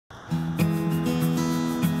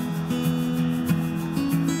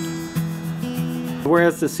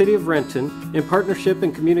whereas the City of Renton, in partnership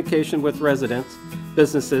and communication with residents,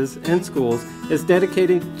 businesses, and schools, is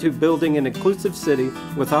dedicated to building an inclusive city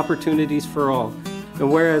with opportunities for all. And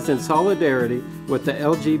whereas in solidarity with the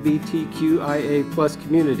LGBTQIA+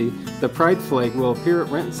 community, the Pride flag will appear at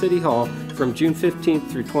Renton City Hall from June 15th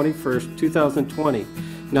through 21st, 2020.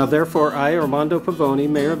 Now therefore, I, Armando Pavoni,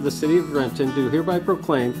 Mayor of the City of Renton, do hereby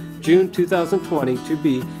proclaim June 2020 to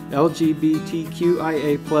be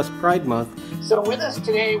LGBTQIA+ Pride Month. So with us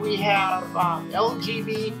today we have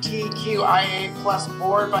LGBTQIA+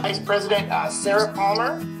 Board Vice President Sarah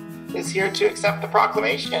Palmer is here to accept the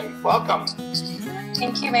proclamation. Welcome.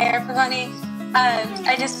 Thank you, Mayor Pavoni.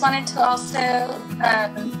 I just wanted to also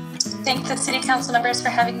thank the City Council members for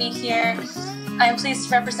having me here. I am pleased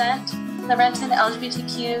to represent the Renton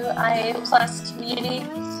LGBTQIA+ community,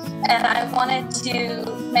 and I wanted to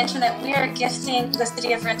mention that we are gifting the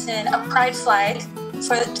City of Renton a pride flag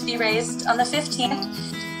for it to be raised on the 15th.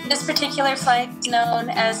 This particular flag is known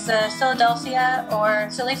as the Philadelphia or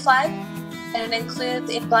Philly flag, and it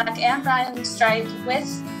includes a black and brown stripe with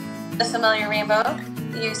the familiar rainbow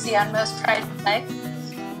that you see on most pride flags.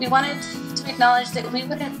 We wanted to acknowledge that we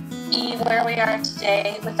wouldn't be where we are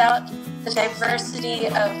today without the diversity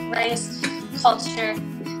of race, culture,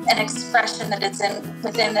 and expression that is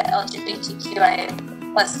within the LGBTQIA+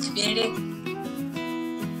 community.